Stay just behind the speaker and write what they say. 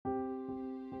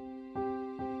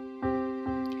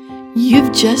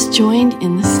You've just joined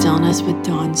In the Stillness with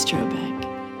Dawn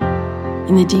Strobeck.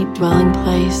 In the deep dwelling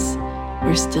place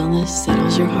where stillness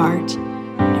settles your heart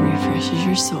and refreshes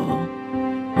your soul,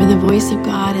 where the voice of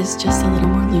God is just a little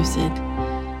more lucid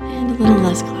and a little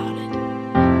less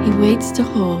clouded. He waits to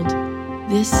hold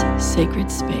this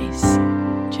sacred space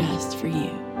just for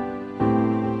you.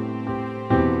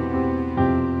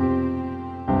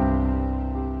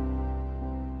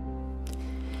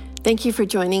 Thank you for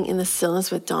joining In the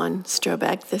Stillness with Dawn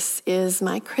Strobeck. This is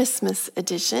my Christmas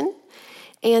edition.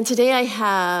 And today I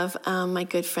have my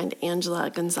good friend Angela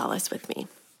Gonzalez with me.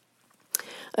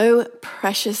 Oh,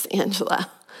 precious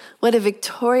Angela. What a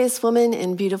victorious woman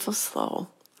and beautiful soul.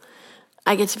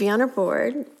 I get to be on her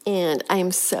board, and I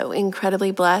am so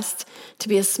incredibly blessed to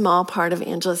be a small part of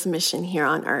Angela's mission here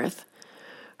on earth.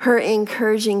 Her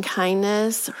encouraging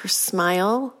kindness, her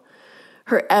smile,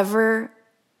 her ever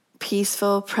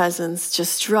peaceful presence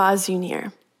just draws you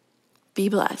near. Be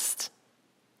blessed.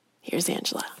 Here's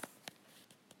Angela.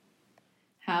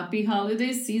 Happy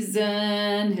holiday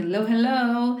season. Hello,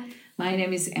 hello. My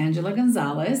name is Angela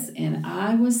Gonzalez, and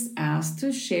I was asked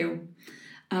to share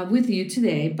with you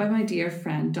today by my dear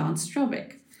friend Dawn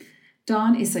Strobeck.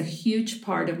 Dawn is a huge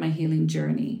part of my healing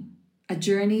journey, a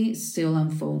journey still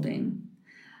unfolding.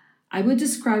 I would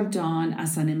describe Dawn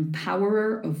as an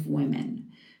empowerer of women.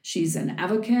 She's an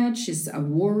advocate, she's a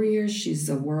warrior, she's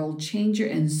a world changer,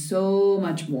 and so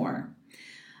much more.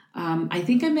 I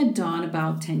think I met Dawn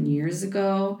about 10 years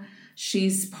ago.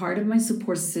 She's part of my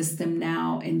support system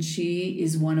now, and she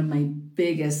is one of my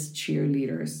biggest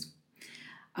cheerleaders.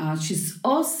 She's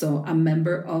also a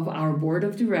member of our board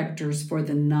of directors for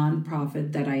the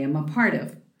nonprofit that I am a part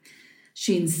of.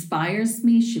 She inspires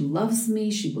me, she loves me,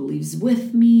 she believes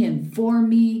with me and for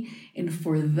me, and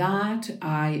for that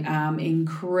I am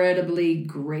incredibly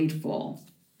grateful.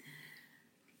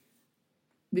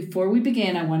 Before we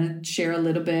begin, I want to share a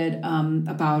little bit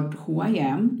about who I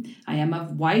am. I am a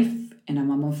wife and a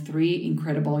mom of 3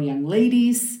 incredible young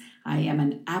ladies. I am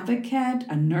an advocate,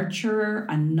 a nurturer,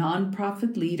 a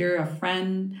nonprofit leader, a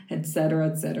friend, etc.,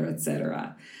 etc.,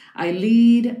 etc. I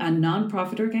lead a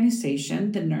nonprofit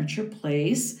organization, The Nurture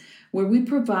Place, where we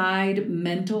provide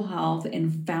mental health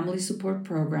and family support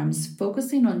programs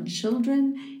focusing on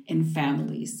children and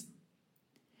families.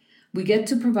 We get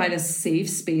to provide a safe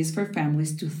space for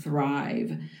families to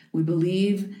thrive. We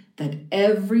believe that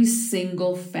every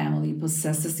single family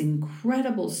possesses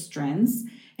incredible strengths,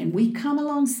 and we come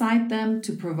alongside them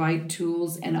to provide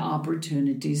tools and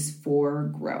opportunities for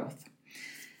growth.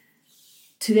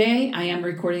 Today, I am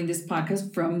recording this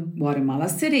podcast from Guatemala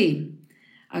City.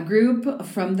 A group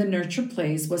from the Nurture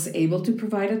Place was able to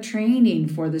provide a training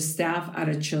for the staff at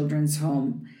a children's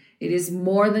home. It is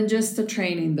more than just a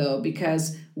training, though,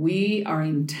 because we are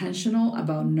intentional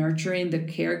about nurturing the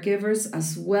caregivers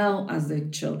as well as the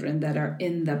children that are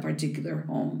in that particular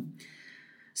home.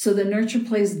 So the Nurture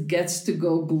Place gets to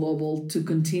go global to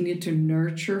continue to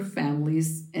nurture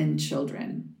families and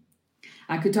children.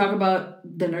 I could talk about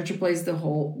the Nurture Place a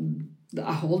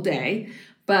whole day,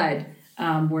 but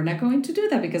we're not going to do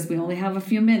that because we only have a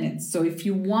few minutes. So if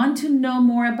you want to know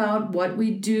more about what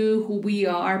we do, who we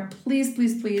are, please,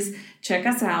 please, please check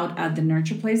us out at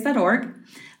thenurtureplace.org.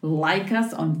 Like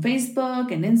us on Facebook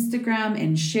and Instagram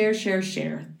and share.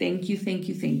 Thank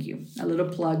you. A little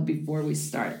plug before we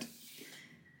start.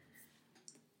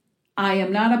 I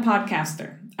am not a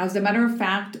podcaster. As a matter of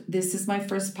fact, this is my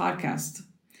first podcast.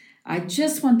 I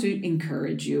just want to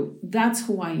encourage you. That's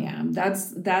who I am.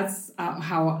 That's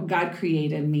how God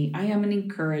created me. I am an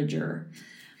encourager.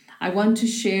 I want to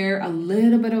share a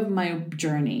little bit of my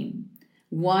journey.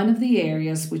 One of the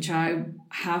areas which I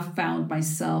have found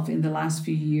myself in the last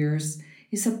few years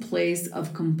is a place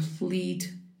of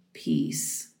complete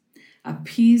peace. A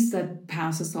peace that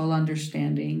passes all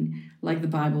understanding, like the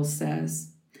Bible says.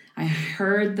 I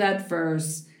heard that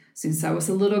verse since I was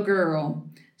a little girl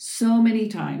so many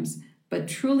times, but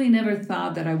truly never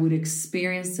thought that I would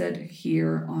experience it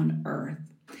here on earth.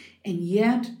 And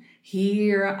yet,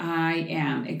 here I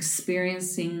am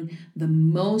experiencing the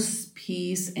most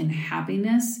peace and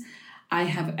happiness I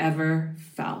have ever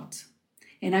felt.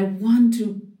 And I want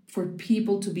for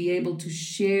people to be able to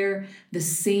share the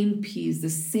same peace, the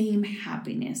same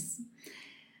happiness.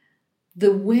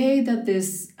 The way that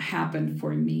this happened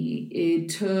for me, it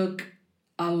took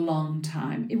a long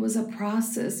time. It was a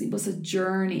process. It was a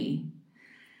journey.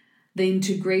 The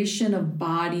integration of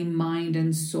body, mind,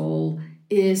 and soul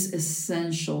is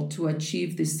essential to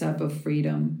achieve this type of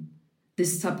freedom,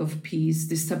 this type of peace,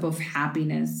 this type of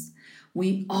happiness.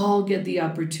 We all get the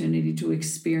opportunity to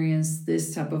experience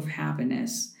this type of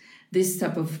happiness, this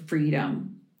type of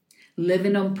freedom.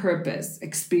 living on purpose,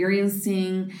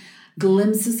 experiencing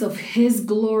glimpses of His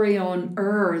glory on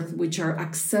earth, which are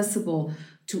accessible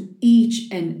to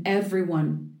each and every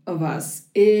one of us,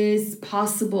 is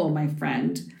possible, my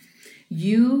friend.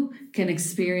 You can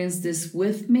experience this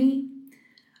with me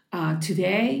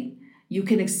today. You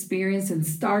can experience and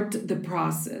start the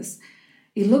process.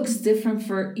 It looks different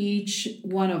for each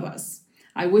one of us.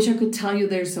 I wish I could tell you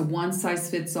there's a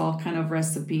one-size-fits-all kind of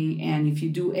recipe, and if you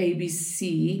do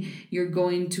ABC, you're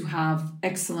going to have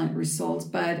excellent results.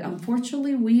 But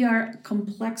unfortunately, we are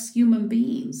complex human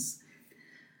beings.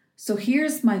 So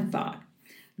here's my thought.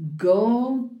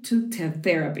 Go to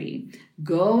therapy.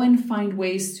 Go and find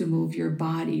ways to move your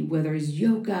body, whether it's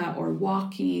yoga or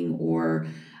walking or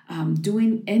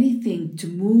doing anything to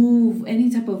move, any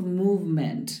type of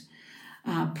movement.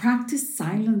 Practice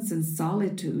silence and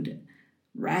solitude.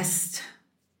 Rest.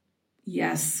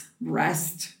 Yes,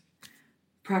 rest.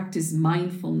 Practice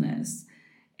mindfulness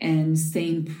and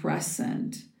staying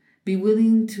present. Be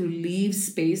willing to leave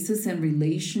spaces and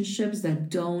relationships that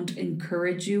don't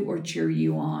encourage you or cheer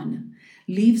you on.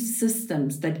 Leave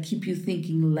systems that keep you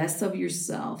thinking less of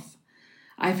yourself.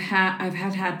 I've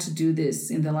had to do this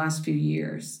in the last few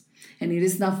years, and it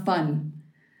is not fun.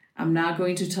 I'm not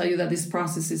going to tell you that this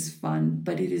process is fun,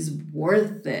 but it is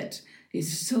worth it.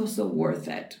 It's so worth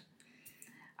it.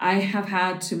 I have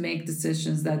had to make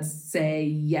decisions that say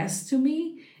yes to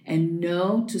me and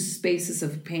no to spaces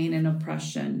of pain and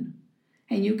oppression.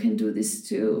 And you can do this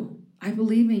too. I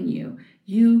believe in you.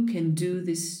 You can do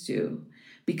this too,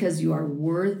 because you are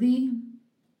worthy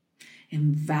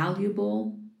and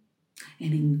valuable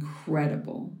and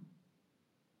incredible.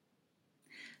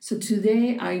 So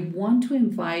today I want to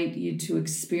invite you to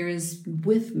experience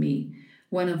with me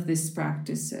one of these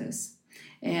practices.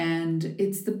 And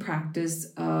it's the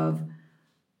practice of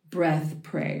breath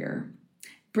prayer.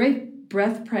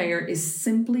 Breath prayer is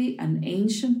simply an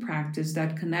ancient practice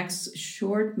that connects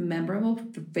short, memorable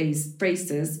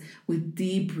phrases with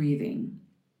deep breathing.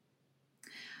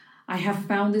 I have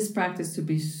found this practice to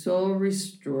be so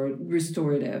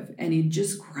restorative, and it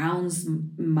just grounds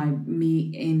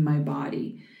me in my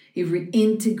body. It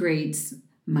reintegrates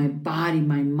my body,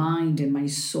 my mind, and my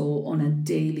soul on a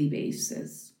daily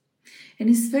basis. And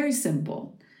it's very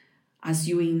simple. As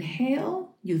you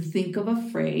inhale, you think of a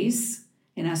phrase,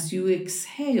 and as you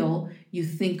exhale, you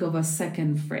think of a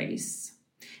second phrase.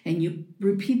 And you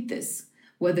repeat this,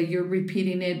 whether you're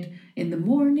repeating it in the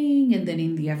morning and then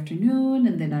in the afternoon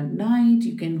and then at night.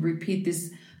 You can repeat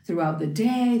this throughout the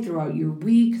day, throughout your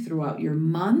week, throughout your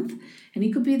month. And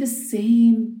it could be the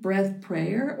same breath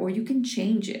prayer, or you can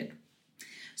change it.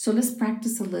 So let's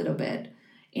practice a little bit.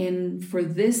 And for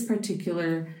this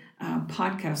particular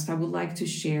podcast, I would like to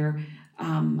share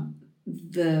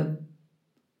the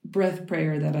breath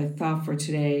prayer that I thought for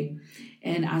today.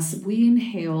 And as we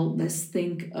inhale, let's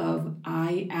think of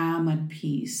I am at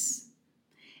peace.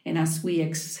 And as we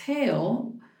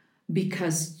exhale,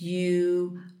 because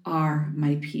you are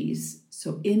my peace.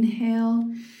 So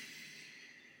inhale,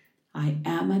 I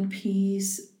am at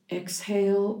peace.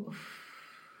 Exhale,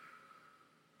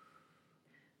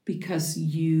 because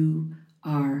you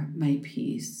are my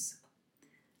peace.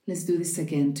 Let's do this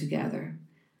again together.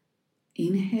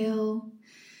 Inhale,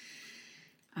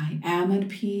 I am at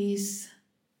peace.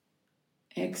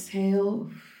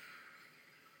 Exhale,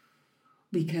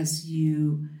 because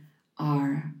you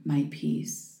are my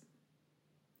peace.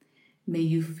 May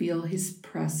you feel His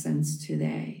presence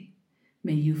today.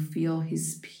 May you feel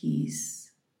His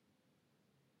peace,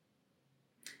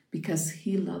 because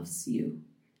He loves you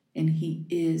and He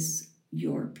is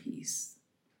your peace.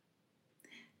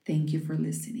 Thank you for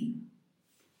listening.